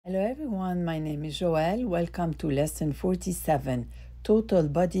Hello everyone, my name is Joelle. Welcome to lesson 47, Total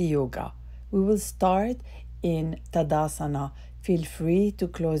Body Yoga. We will start in Tadasana. Feel free to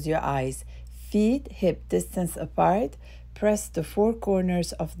close your eyes. Feet hip distance apart. Press the four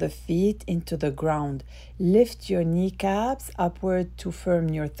corners of the feet into the ground. Lift your kneecaps upward to firm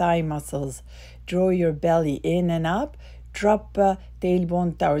your thigh muscles. Draw your belly in and up. Drop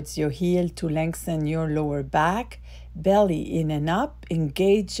tailbone towards your heel to lengthen your lower back. Belly in and up.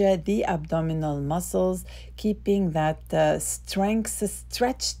 Engage the abdominal muscles, keeping that strength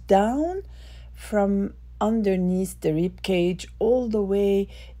stretched down from underneath the rib cage all the way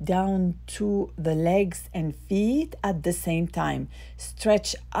down to the legs and feet at the same time.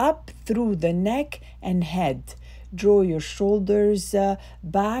 Stretch up through the neck and head. Draw your shoulders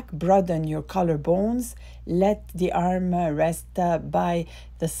back, broaden your collarbones. Let the arm rest by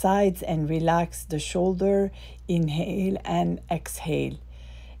the sides and relax the shoulder. Inhale and exhale.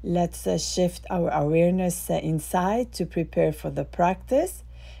 Let's shift our awareness inside to prepare for the practice.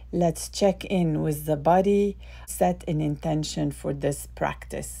 Let's check in with the body, set an intention for this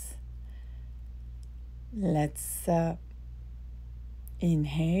practice. Let's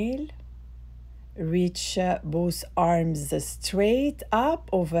inhale. Reach both arms straight up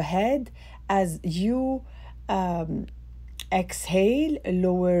overhead. As you exhale,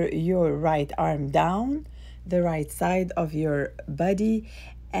 lower your right arm down, the right side of your body,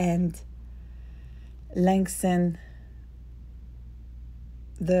 and lengthen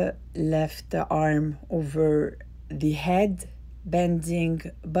the left arm over the head, bending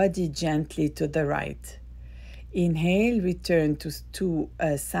body gently to the right. Inhale, return to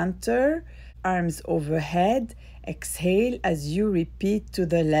center. Arms overhead. Exhale as you repeat to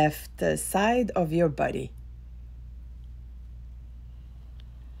the left side of your body.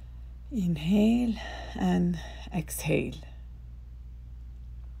 Inhale and exhale.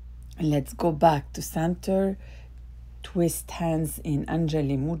 Let's go back to center. Twist hands in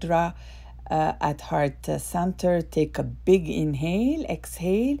Anjali Mudra at heart center. Take a big inhale.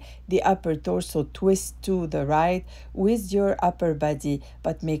 Exhale. The upper torso twist to the right with your upper body,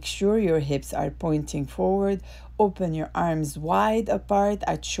 but make sure your hips are pointing forward. Open your arms wide apart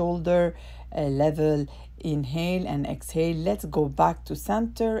at shoulder level. Inhale and exhale. Let's go back to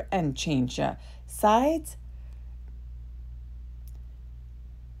center and change sides.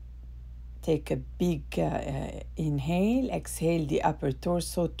 Take a big inhale. Exhale the upper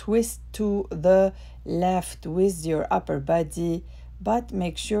torso. Twist to the left with your upper body, but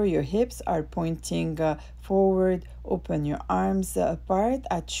make sure your hips are pointing forward. Open your arms apart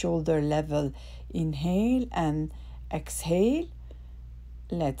at shoulder level. Inhale and exhale.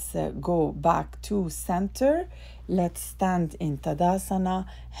 Let's go back to center. Let's stand in Tadasana,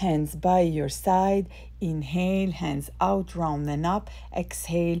 hands by your side. Inhale, hands out, round and up.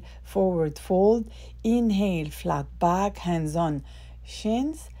 Exhale, forward fold. Inhale, flat back, hands on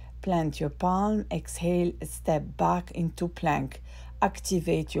shins. Plant your palm. Exhale, step back into plank.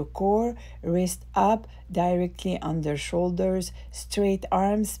 Activate your core, wrist up, directly under shoulders, straight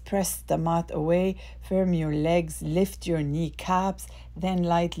arms, press the mat away, firm your legs, lift your kneecaps, then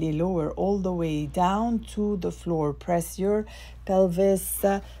lightly lower all the way down to the floor. Press your pelvis,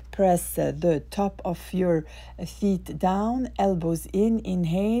 press the top of your feet down, elbows in,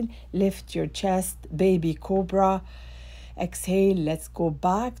 inhale, lift your chest, baby cobra. Exhale, let's go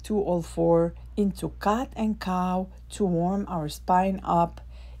back to all four into cat and cow to warm our spine up.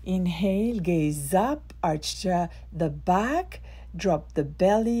 Inhale, gaze up, arch the back, drop the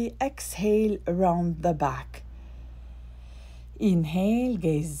belly, exhale, round the back. Inhale,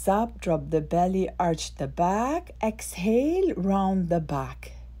 gaze up, drop the belly, arch the back, exhale, round the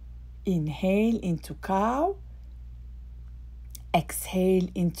back. Inhale into cow, exhale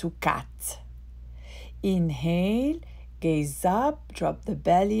into cat. Inhale, gaze up, drop the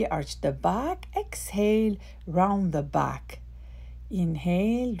belly, arch the back, exhale, round the back.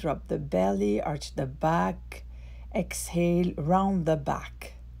 Inhale, drop the belly, arch the back, exhale, round the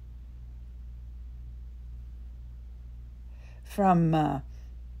back. From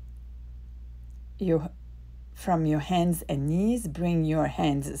your hands and knees, bring your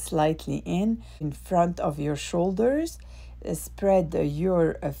hands slightly in front of your shoulders. Spread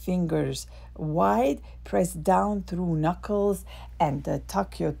your fingers wide, press down through knuckles and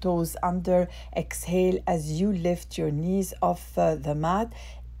tuck your toes under. Exhale as you lift your knees off the mat.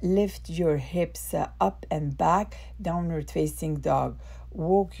 Lift your hips up and back, downward facing dog.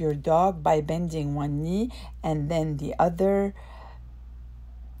 Walk your dog by bending one knee and then the other,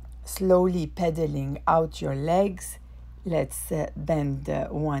 slowly pedaling out your legs. Let's bend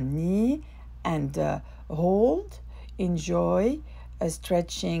one knee and hold. Enjoy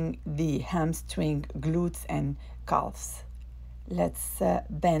stretching the hamstring, glutes, and calves. Let's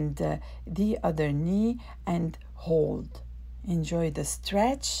bend the other knee and hold. Enjoy the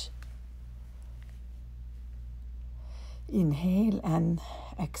stretch. Inhale and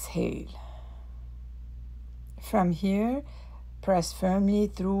exhale. From here, press firmly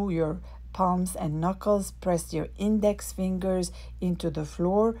through your palms and knuckles. Press your index fingers into the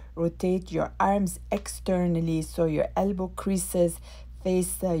floor. Rotate your arms externally so your elbow creases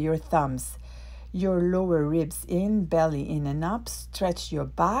face your thumbs. Your lower ribs in, belly in and up. Stretch your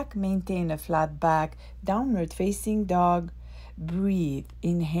back. Maintain a flat back. Downward facing dog. Breathe.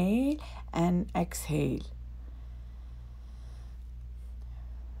 Inhale and exhale.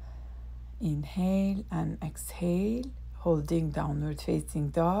 Inhale and exhale, holding downward facing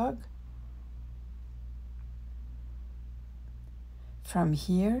dog. From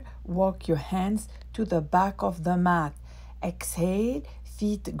here, walk your hands to the back of the mat. Exhale,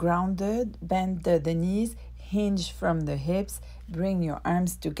 feet grounded, bend the knees, hinge from the hips, bring your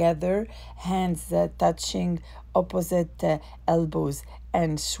arms together, hands touching opposite elbows,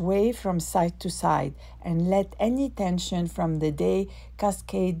 and sway from side to side, and let any tension from the day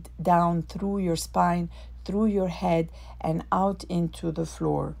cascade down through your spine, through your head, and out into the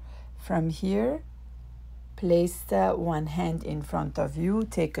floor. From here, place one hand in front of you.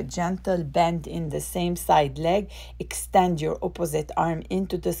 Take a gentle bend in the same side leg. Extend your opposite arm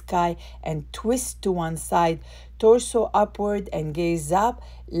into the sky and twist to one side. Torso upward and gaze up.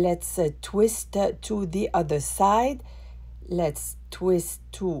 Let's twist to the other side. Let's twist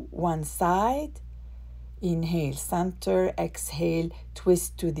to one side. Inhale, center. Exhale,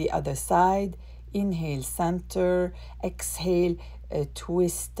 twist to the other side. Inhale, center. Exhale,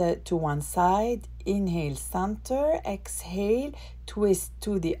 twist to one side. Inhale, center. Exhale, twist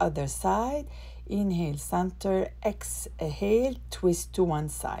to the other side. Inhale, center. Exhale, twist to one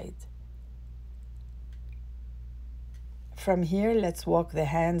side. From here, let's walk the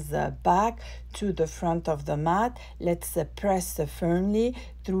hands back to the front of the mat. Let's press firmly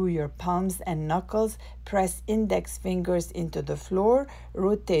through your palms and knuckles. Press index fingers into the floor.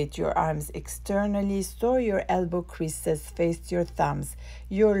 Rotate your arms externally so your elbow creases face your thumbs.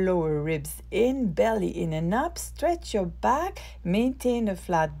 Your lower ribs in, belly in and up. Stretch your back. Maintain a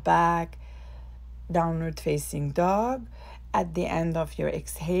flat back. Downward facing dog. At the end of your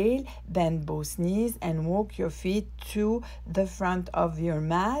exhale, bend both knees and walk your feet to the front of your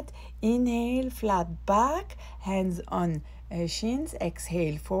mat. Inhale, flat back, hands on shins.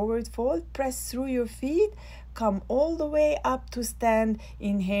 Exhale, forward fold. Press through your feet. Come all the way up to stand.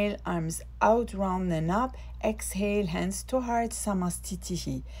 Inhale, arms out, round and up. Exhale, hands to heart,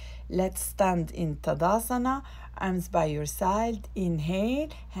 Samastitihi. Let's stand in Tadasana. Arms by your side. Inhale,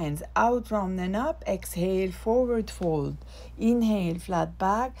 hands out, round and up. Exhale, forward fold. Inhale, flat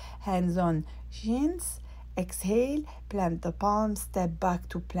back, hands on shins. Exhale, plant the palms, step back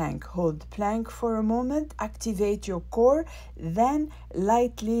to plank. Hold plank for a moment. Activate your core. Then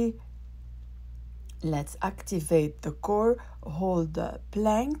lightly, let's activate the core. Hold the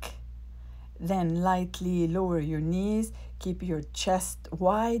plank. Then lightly lower your knees. Keep your chest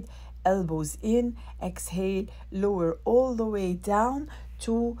wide. Elbows in. Exhale, lower all the way down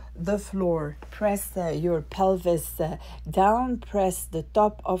to the floor. Press your pelvis down. Press the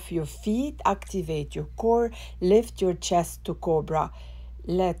top of your feet. Activate your core. Lift your chest to cobra.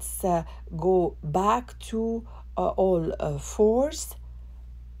 Let's go back to all fours.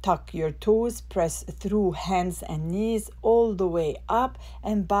 Tuck your toes. Press through hands and knees all the way up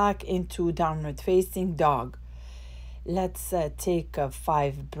and back into downward facing dog. Let's take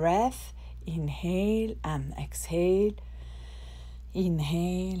 5 breaths. Inhale and exhale.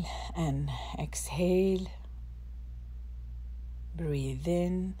 Inhale and exhale. Breathe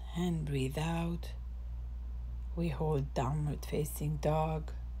in and breathe out. We hold downward facing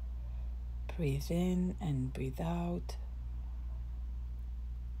dog. Breathe in and breathe out.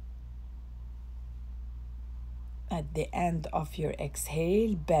 At the end of your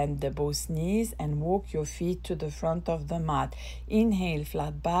exhale, bend both knees and walk your feet to the front of the mat. Inhale,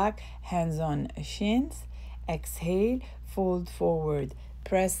 flat back, hands on shins. Exhale, fold forward.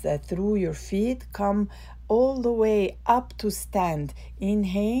 Press through your feet. Come all the way up to stand.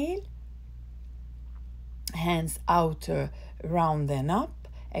 Inhale, hands out, round and up.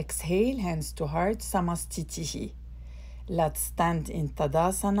 Exhale, hands to heart, Samastitihi. Let's stand in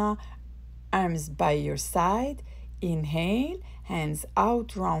Tadasana, arms by your side. Inhale, hands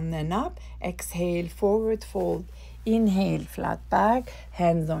out, round and up. Exhale, forward fold. Inhale, flat back,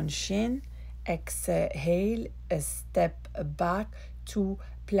 hands on shin. Exhale, a step back to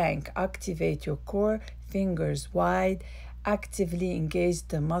plank. Activate your core, fingers wide. Actively engage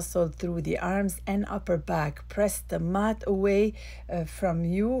the muscle through the arms and upper back. Press the mat away from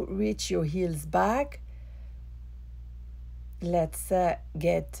you. Reach your heels back. Let's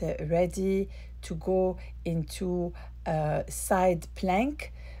get ready to go into side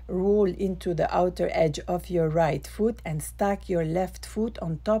plank. Roll into the outer edge of your right foot and stack your left foot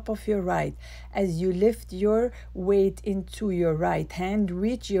on top of your right. As you lift your weight into your right hand,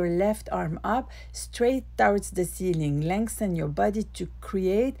 reach your left arm up straight towards the ceiling. Lengthen your body to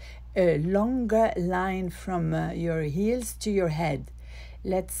create a longer line from your heels to your head.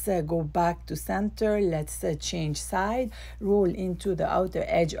 Let's go back to center. Let's change side. Roll into the outer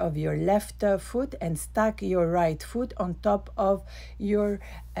edge of your left foot and stack your right foot on top of your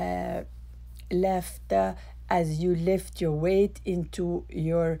left as you lift your weight into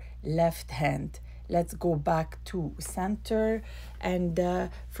your left hand. Let's go back to center, and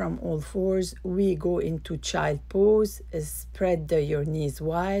from all fours we go into child pose. Spread your knees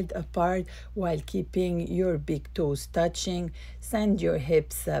wide apart while keeping your big toes touching. Send your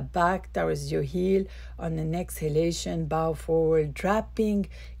hips back towards your heel. On an exhalation, bow forward, dropping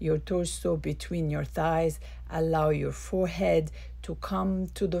your torso between your thighs. Allow your forehead to come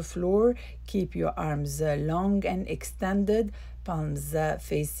to the floor. Keep your arms long and extended, palms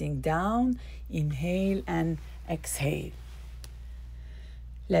facing down. Inhale and exhale.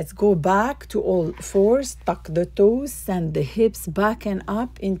 Let's go back to all fours. Tuck the toes, send the hips back and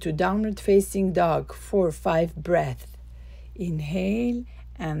up into downward facing dog for 5 breaths. Inhale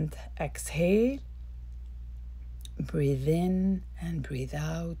and exhale. Breathe in and breathe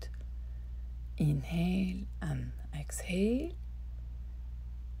out. Inhale and exhale.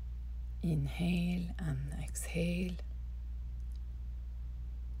 Inhale and exhale.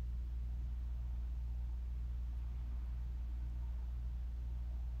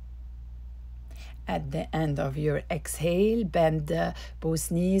 At the end of your exhale, bend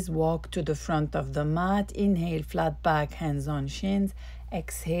both knees, walk to the front of the mat. Inhale, flat back, hands on shins.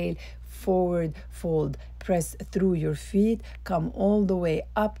 Exhale, forward fold. Press through your feet. Come all the way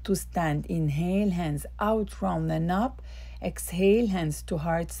up to stand. Inhale, hands out, round and up. Exhale, hands to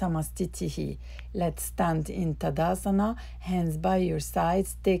heart, Samastitihi. Let's stand in Tadasana. Hands by your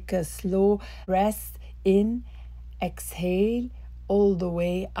sides. Take a slow breath in. Exhale, all the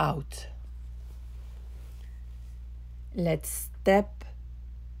way out. Let's step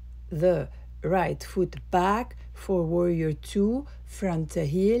the right foot back for warrior 2. Front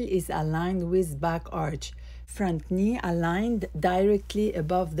heel is aligned with back arch. Front knee aligned directly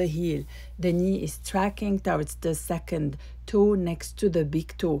above the heel. The knee is tracking towards the second toe next to the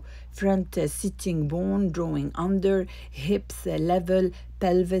big toe. Front sitting bone drawing under, hips level,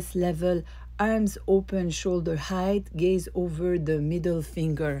 pelvis level, arms open, shoulder height, gaze over the middle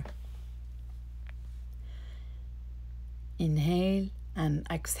finger. Inhale and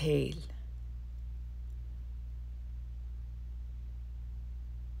exhale.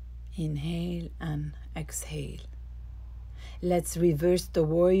 Inhale and exhale. Let's reverse the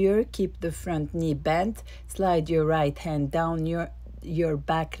warrior. Keep the front knee bent. Slide your right hand down your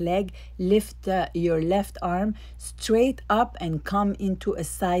back leg. Lift your left arm straight up and come into a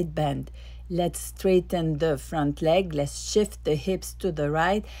side bend. Let's straighten the front leg. Let's shift the hips to the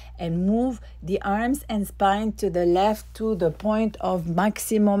right and move the arms and spine to the left to the point of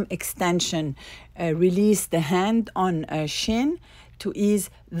maximum extension. Release the hand on a shin to ease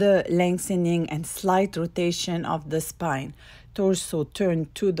the lengthening and slight rotation of the spine. Torso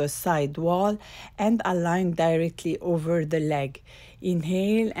turned to the side wall and align directly over the leg.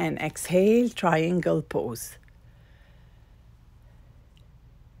 Inhale and exhale, triangle pose.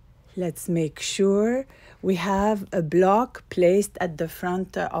 Let's make sure we have a block placed at the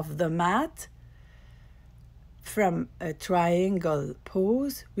front of the mat. From a triangle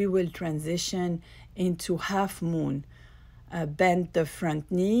pose, we will transition into half moon. Bend the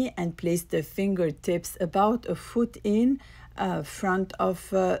front knee and place the fingertips about a foot in front of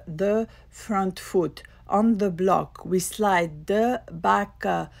the front foot. On the block, we slide the back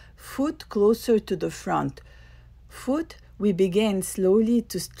foot closer to the front foot. We begin slowly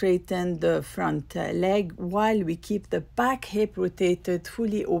to straighten the front leg while we keep the back hip rotated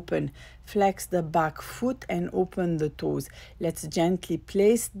fully open. Flex the back foot and open the toes. Let's gently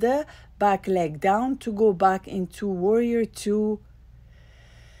place the back leg down to go back into warrior 2.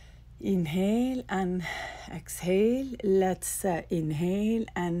 Inhale and exhale. Let's inhale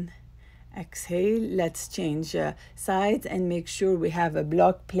and exhale. Let's change sides and make sure we have a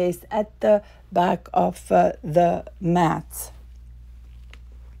block placed at the back of the mat.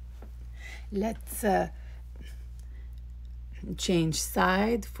 Let's change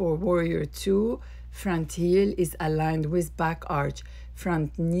side for warrior 2. Front heel is aligned with back arch.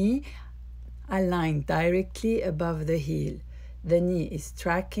 Front knee aligned directly above the heel. The knee is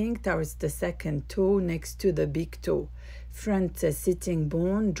tracking towards the second toe next to the big toe. Front sitting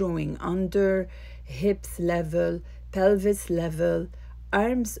bone drawing under, hips level, pelvis level,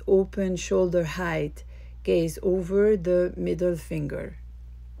 arms open, shoulder height, gaze over the middle finger.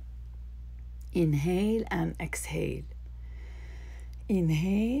 Inhale and exhale.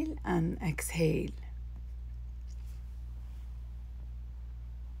 Inhale and exhale.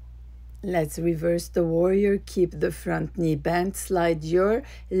 Let's reverse the warrior. Keep the front knee bent. Slide your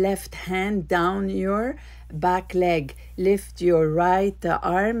left hand down your back leg. Lift your right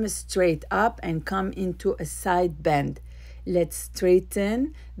arm straight up and come into a side bend. Let's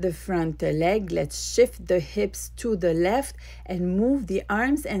straighten the front leg. Let's shift the hips to the left and move the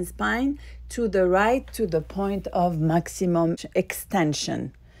arms and spine to the right to the point of maximum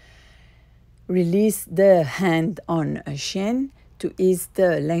extension. Release the hand on a shin to ease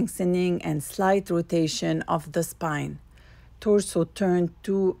the lengthening and slight rotation of the spine. Torso turned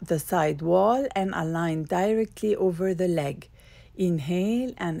to the side wall and align directly over the leg.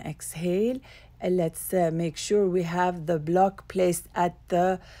 Inhale and exhale. Let's make sure we have the block placed at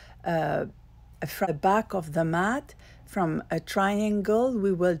the back of the mat. From a triangle,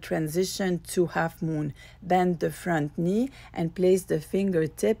 we will transition to half moon. Bend the front knee and place the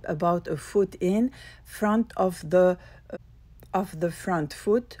fingertip about a foot in front of the front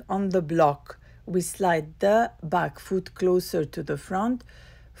foot on the block. We slide the back foot closer to the front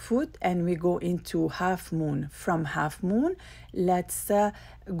foot and we go into half moon. From half moon, let's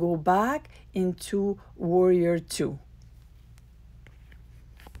go back into warrior two.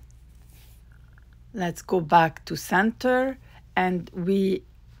 Let's go back to center and we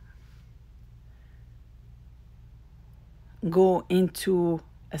go into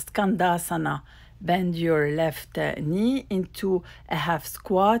a Skandasana. Bend your left knee into a half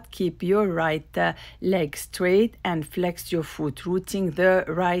squat. Keep your right leg straight and flex your foot, rooting the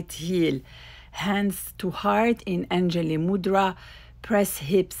right heel. Hands to heart in Anjali Mudra. Press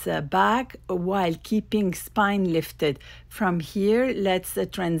hips back while keeping spine lifted. From here, let's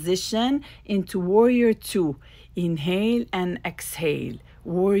transition into warrior two. Inhale and exhale.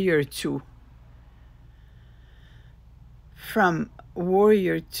 Warrior two. From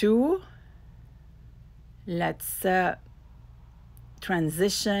warrior two, let's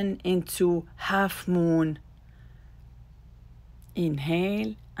transition into half moon.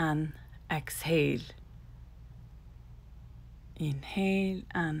 Inhale and exhale. Inhale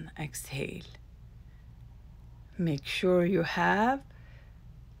and exhale. Make sure you have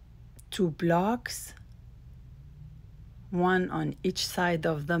 2 blocks, one on each side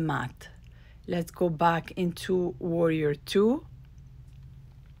of the mat. Let's go back into warrior two.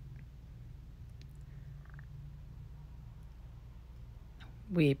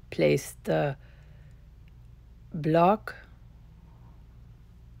 We place the block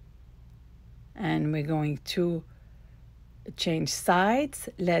and we're going to change sides.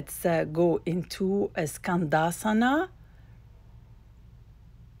 Let's go into a Skandasana.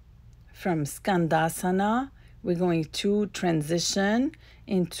 From Skandasana, we're going to transition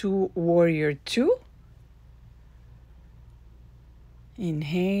into warrior two.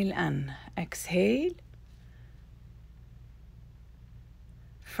 Inhale and exhale.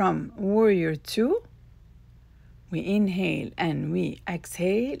 From warrior two, we inhale and we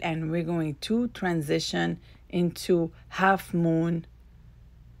exhale, and we're going to transition into half moon.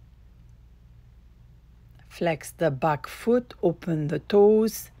 Flex the back foot, open the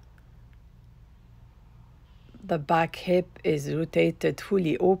toes. The back hip is rotated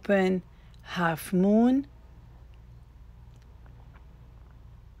fully open. Half moon.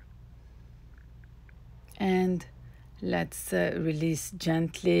 And let's release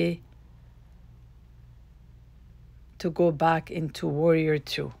gently to go back into warrior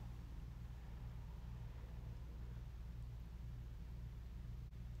two.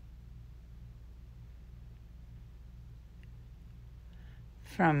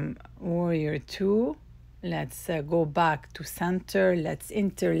 From warrior two, let's go back to center. Let's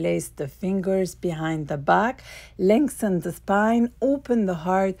interlace the fingers behind the back, lengthen the spine, open the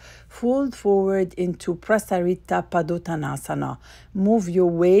heart, fold forward into Prasarita Padottanasana. Move your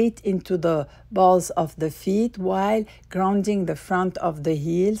weight into the balls of the feet while grounding the front of the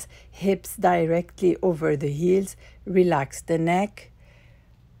heels, hips directly over the heels. Relax the neck.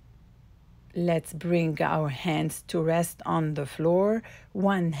 Let's bring our hands to rest on the floor.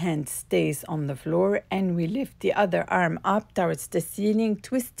 One hand stays on the floor and we lift the other arm up towards the ceiling,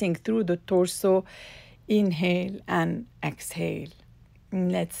 twisting through the torso. Inhale and exhale.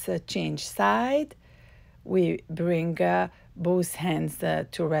 Let's change side. We bring both hands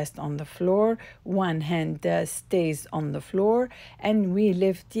to rest on the floor. One hand stays on the floor, and we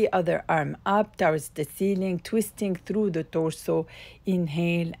lift the other arm up towards the ceiling, twisting through the torso.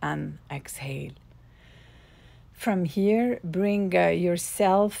 Inhale and exhale. From here, bring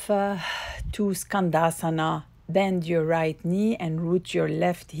yourself to Skandasana. Bend your right knee and root your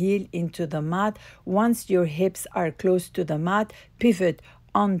left heel into the mat. Once your hips are close to the mat, pivot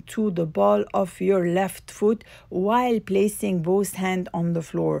onto the ball of your left foot while placing both hands on the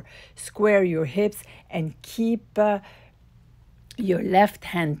floor. Square your hips and keep your left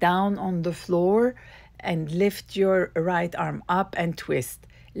hand down on the floor and lift your right arm up and twist.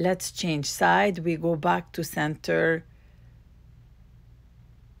 Let's change side. We go back to center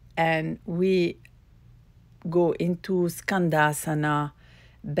and we go into Skandasana.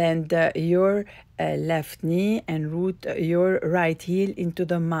 Bend your left knee and root your right heel into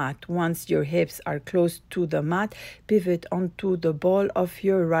the mat. Once your hips are close to the mat, pivot onto the ball of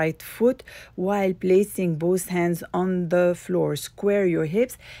your right foot while placing both hands on the floor. Square your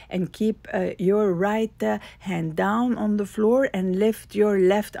hips and keep your right hand down on the floor and lift your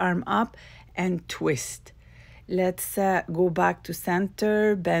left arm up and twist. Let's go back to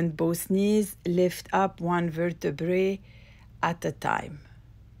center. Bend both knees. Lift up one vertebrae at a time.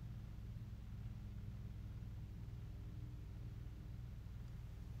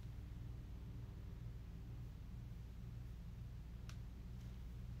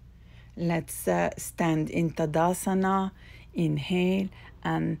 Let's stand in Tadasana. Inhale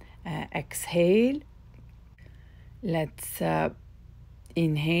and exhale. Let's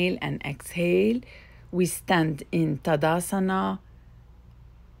inhale and exhale. We stand in Tadasana.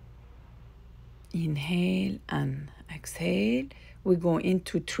 Inhale and exhale. We go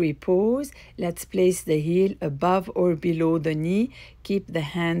into tree pose. Let's place the heel above or below the knee. Keep the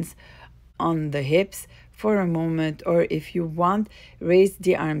hands on the hips for a moment, or if you want, raise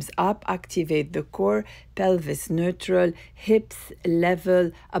the arms up, activate the core, pelvis neutral, hips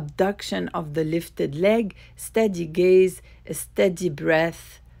level, abduction of the lifted leg, steady gaze, a steady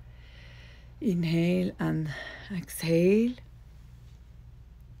breath. Inhale and exhale.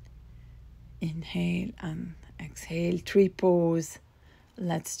 Inhale and exhale. Tree pose.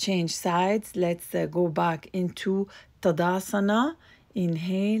 Let's change sides. Let's go back into Tadasana.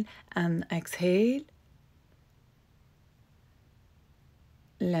 Inhale and exhale.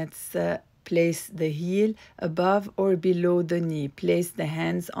 Let's place the heel above or below the knee. Place the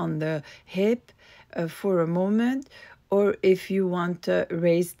hands on the hip for a moment, or if you want to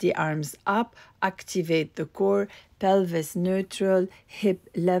raise the arms up, activate the core, pelvis neutral, hip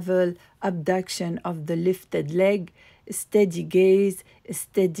level, abduction of the lifted leg, steady gaze,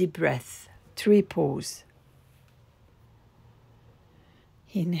 steady breath. Tree pose.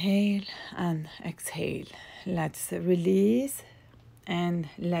 Inhale and exhale. Let's release and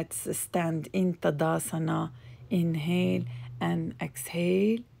let's stand in Tadasana. Inhale and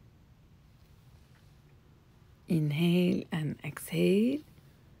exhale. Inhale and exhale.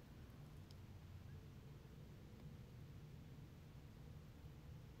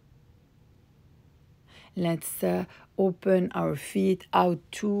 Let's open our feet out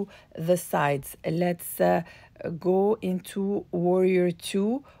to the sides. Let's go into Warrior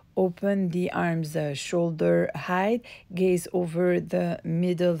Two. Open the arms shoulder height. Gaze over the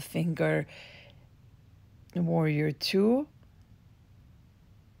middle finger. Warrior Two.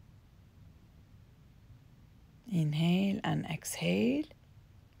 Inhale and exhale.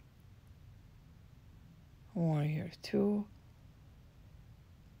 Warrior Two.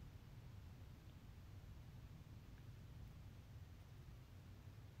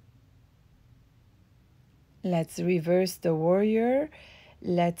 Let's reverse the warrior.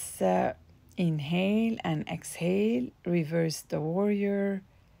 Let's inhale and exhale. Reverse the warrior.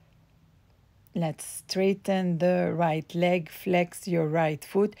 Let's straighten the right leg. Flex your right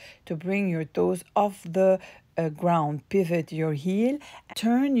foot to bring your toes off the ground. Pivot your heel.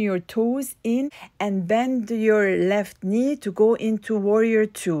 Turn your toes in and bend your left knee to go into Warrior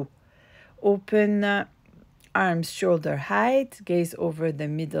Two. Open arms shoulder height. Gaze over the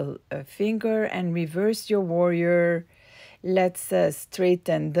middle finger and reverse your warrior. Let's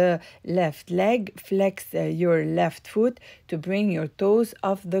straighten the left leg. Flex your left foot to bring your toes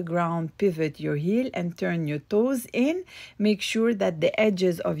off the ground. Pivot your heel and turn your toes in. Make sure that the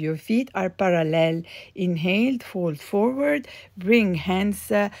edges of your feet are parallel. Inhale, fold forward. Bring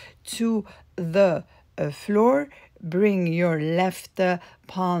hands to the floor. Bring your left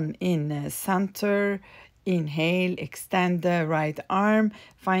palm in center. Inhale, extend the right arm,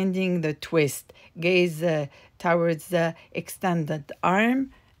 finding the twist. Gaze towards the extended arm.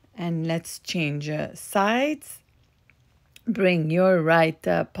 And let's change sides. Bring your right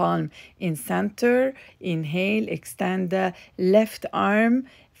palm in center. Inhale, extend the left arm,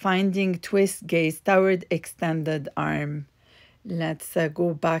 finding twist, gaze toward extended arm. Let's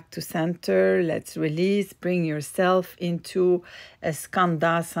go back to center. Let's release. Bring yourself into a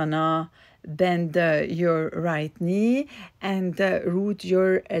Skandasana. Bend your right knee and root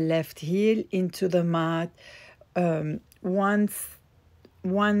your left heel into the mat. Once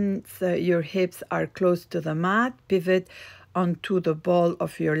your hips are close to the mat, pivot onto the ball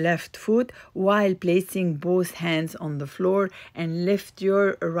of your left foot while placing both hands on the floor and lift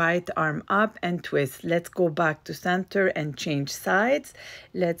your right arm up and twist. Let's go back to center and change sides.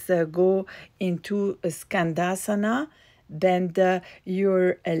 Let's go into Skandasana. Bend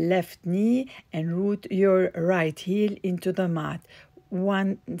your left knee and root your right heel into the mat.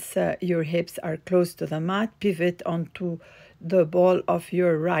 Once your hips are close to the mat, pivot onto the ball of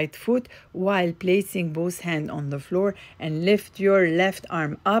your right foot while placing both hands on the floor and lift your left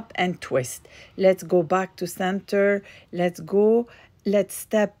arm up and twist. Let's go back to center. Let's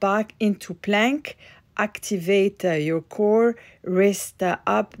step back into plank. Activate your core, wrist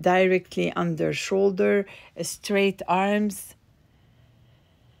up directly under shoulder, straight arms.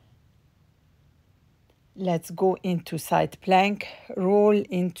 Let's go into side plank. Roll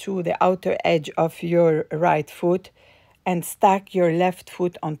into the outer edge of your right foot and stack your left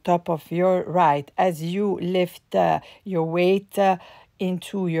foot on top of your right. As you lift your weight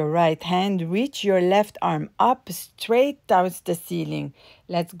into your right hand, reach your left arm up straight towards the ceiling.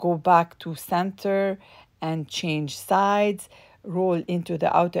 Let's go back to center and change sides. Roll into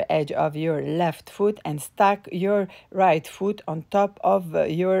the outer edge of your left foot and stack your right foot on top of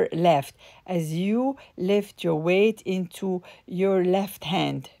your left. As you lift your weight into your left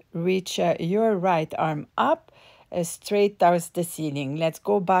hand, reach your right arm up straight towards the ceiling. Let's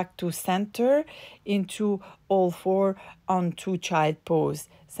go back to center into all four onto child pose.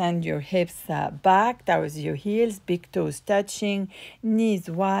 Send your hips back towards your heels, big toes touching, knees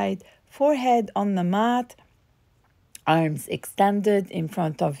wide, forehead on the mat, arms extended in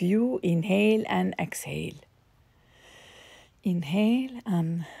front of you. Inhale and exhale. Inhale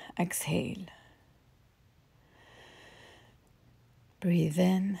and exhale. Breathe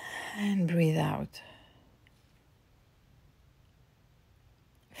in and breathe out.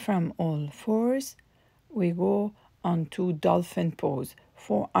 From all fours, we go onto dolphin pose.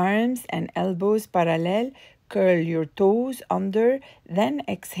 Forearms and elbows parallel. Curl your toes under, then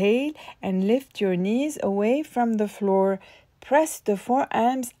exhale and lift your knees away from the floor. Press the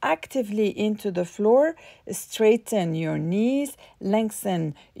forearms actively into the floor. Straighten your knees,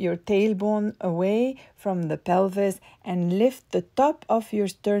 lengthen your tailbone away from the pelvis and lift the top of your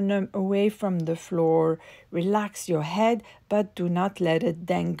sternum away from the floor. Relax your head, but do not let it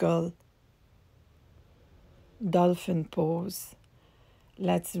dangle. Dolphin pose.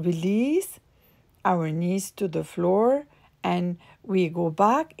 Let's release our knees to the floor and we go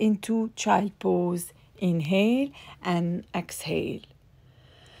back into child pose. Inhale and exhale.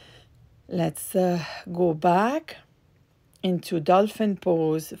 Let's go back into dolphin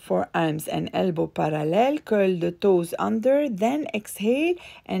pose. Forearms and elbow parallel. Curl the toes under, then exhale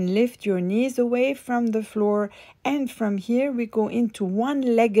and lift your knees away from the floor. And from here we go into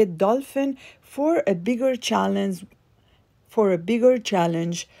one-legged dolphin for a bigger challenge.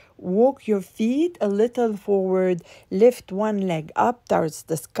 Walk your feet a little forward, lift one leg up towards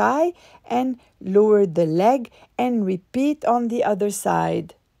the sky and lower the leg and repeat on the other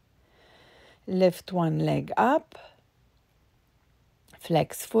side. Lift one leg up,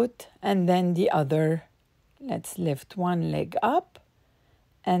 flex foot and then the other. Let's lift one leg up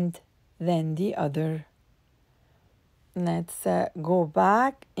and then the other. Let's go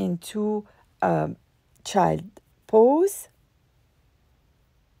back into child pose.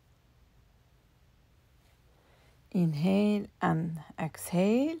 Inhale and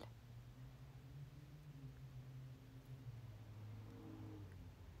exhale.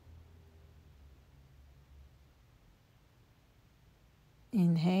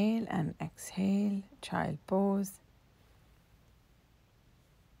 Inhale and exhale, child pose.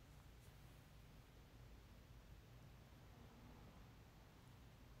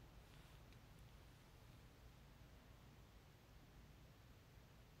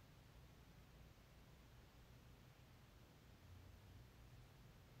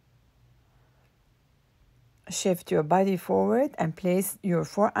 Shift your body forward and place your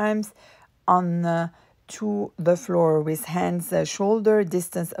forearms on to the floor with hands shoulder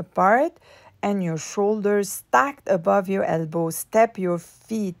distance apart and your shoulders stacked above your elbows. Step your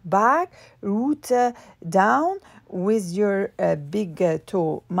feet back, root down with your big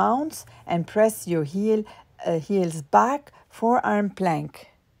toe mounts and press your heels back, forearm plank.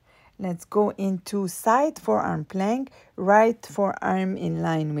 Let's go into side forearm plank, right forearm in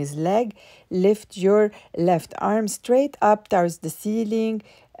line with leg. Lift your left arm straight up towards the ceiling.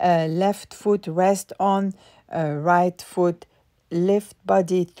 Left foot rest on right foot. Lift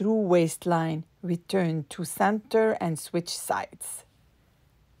body through waistline. Return to center and switch sides.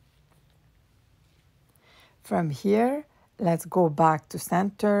 From here, let's go back to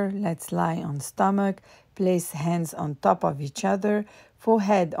center. Let's lie on stomach. Place hands on top of each other,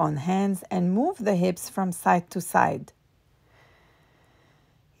 forehead on hands, and move the hips from side to side.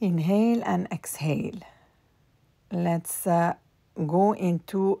 Inhale and exhale. Let's go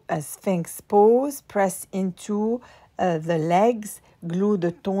into a Sphinx pose. Press into the legs, glue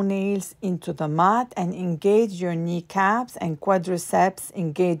the toenails into the mat and engage your kneecaps and quadriceps.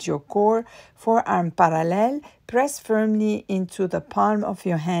 Engage your core, forearm parallel. Press firmly into the palm of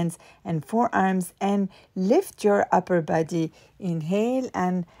your hands and forearms and lift your upper body. Inhale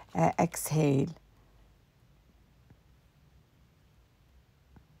and exhale.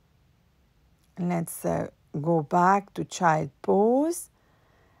 Let's go back to child pose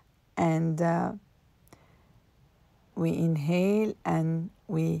and we inhale and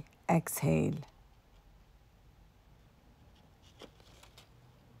we exhale.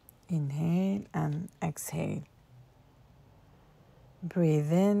 Inhale and exhale.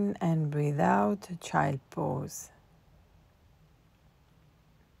 Breathe in and breathe out, child pose.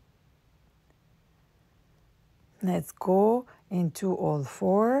 Let's go into all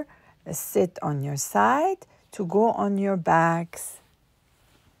four. Sit on your side to go on your backs.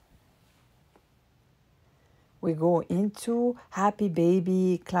 We go into happy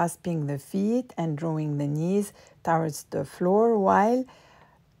baby, clasping the feet and drawing the knees towards the floor while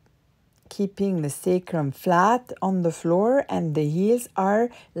keeping the sacrum flat on the floor and the heels are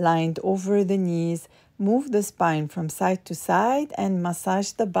lined over the knees. Move the spine from side to side and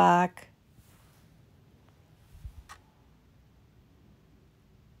massage the back.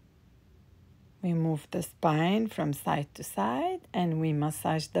 We move the spine from side to side and we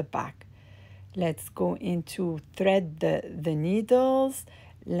massage the back. Let's go into thread the needles.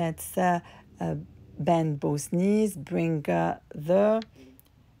 Let's bend both knees. Bring the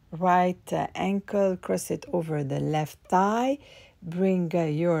right ankle, cross it over the left thigh. Bring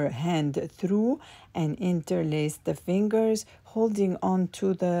your hand through and interlace the fingers, holding on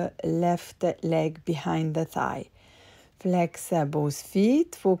to the left leg behind the thigh. Flex both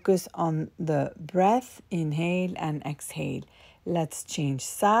feet. Focus on the breath. Inhale and exhale. Let's change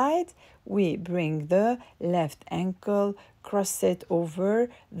sides. We bring the left ankle, cross it over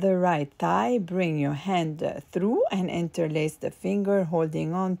the right thigh. Bring your hand through and interlace the finger,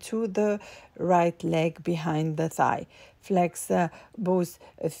 holding on to the right leg behind the thigh. Flex both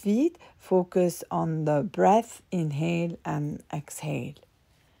feet. Focus on the breath. Inhale and exhale.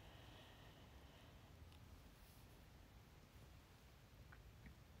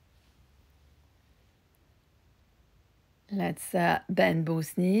 Let's bend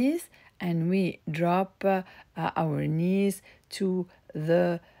both knees and we drop our knees to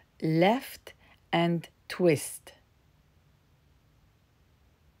the left and twist.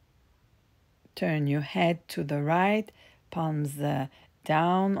 Turn your head to the right, palms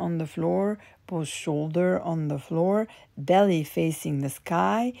down on the floor, both shoulder on the floor, belly facing the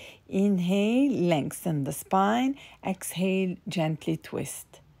sky. Inhale, lengthen the spine. Exhale, gently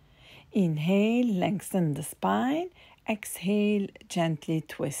twist. Inhale, lengthen the spine. Exhale, gently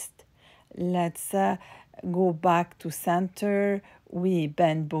twist. Let's go back to center. We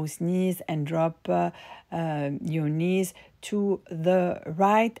bend both knees and drop your knees to the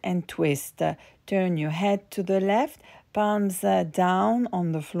right and twist. Turn your head to the left, palms down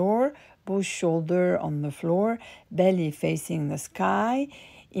on the floor, both shoulder on the floor, belly facing the sky.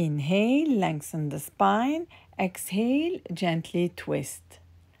 Inhale, lengthen the spine. Exhale, gently twist.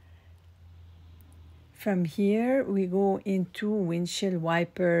 From here, we go into windshield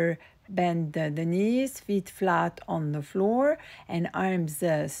wiper. Bend the knees, feet flat on the floor, and arms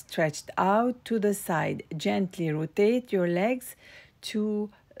stretched out to the side. Gently rotate your legs to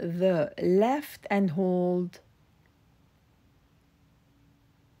the left and hold.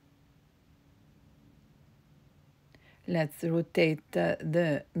 Let's rotate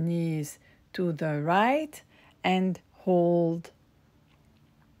the knees to the right and hold.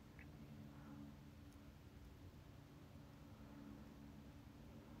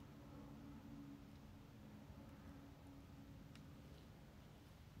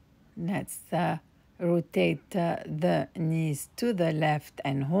 Let's rotate the knees to the left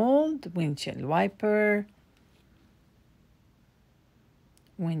and hold, windshield wiper.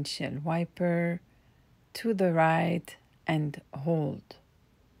 windshield wiper to the right and hold.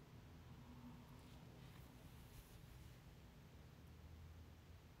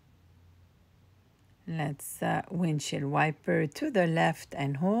 Let's windshield wiper to the left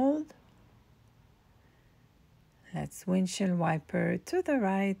and hold. Let's windshield wiper to the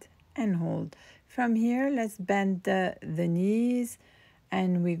right and hold. From here, let's bend the knees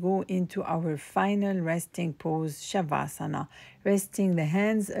and we go into our final resting pose, Shavasana. Resting the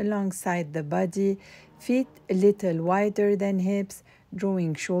hands alongside the body, feet a little wider than hips,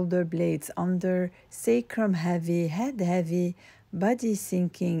 drawing shoulder blades under, sacrum heavy, head heavy, body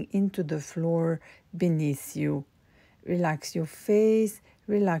sinking into the floor beneath you. Relax your face,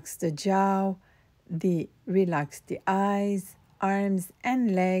 relax the jaw, relax the eyes, arms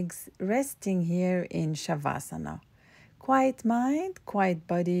and legs, resting here in Shavasana. Quiet mind, quiet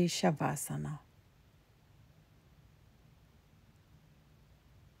body, Shavasana.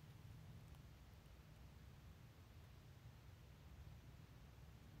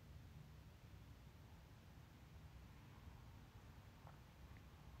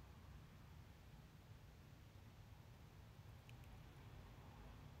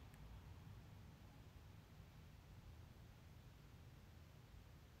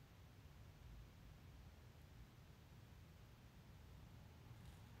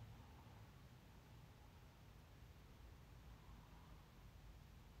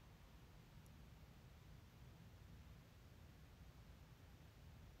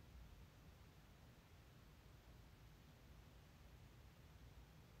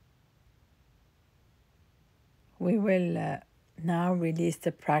 We will now release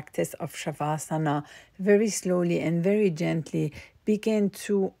the practice of Shavasana very slowly and very gently. Begin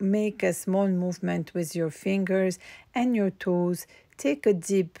to make a small movement with your fingers and your toes. Take a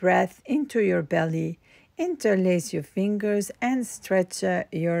deep breath into your belly. Interlace your fingers and stretch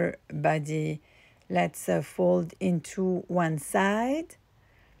your body. Let's fold into one side.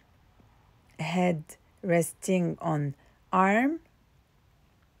 Head resting on arm.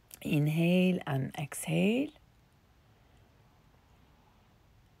 Inhale and exhale.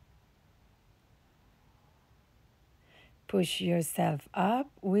 Push yourself up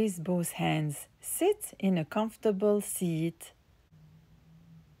with both hands. Sit in a comfortable seat.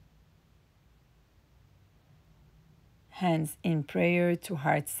 Hands in prayer to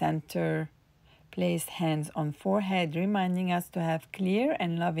heart center. Place hands on forehead, reminding us to have clear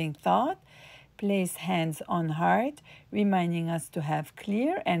and loving thought. Place hands on heart, reminding us to have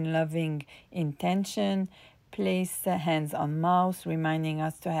clear and loving intention. Place hands on mouth, reminding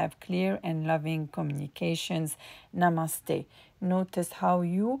us to have clear and loving communications. Namaste. Notice how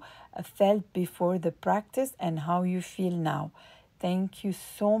you felt before the practice and how you feel now. Thank you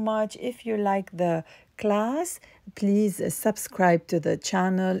so much. If you like the class, please subscribe to the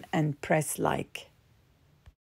channel and press like.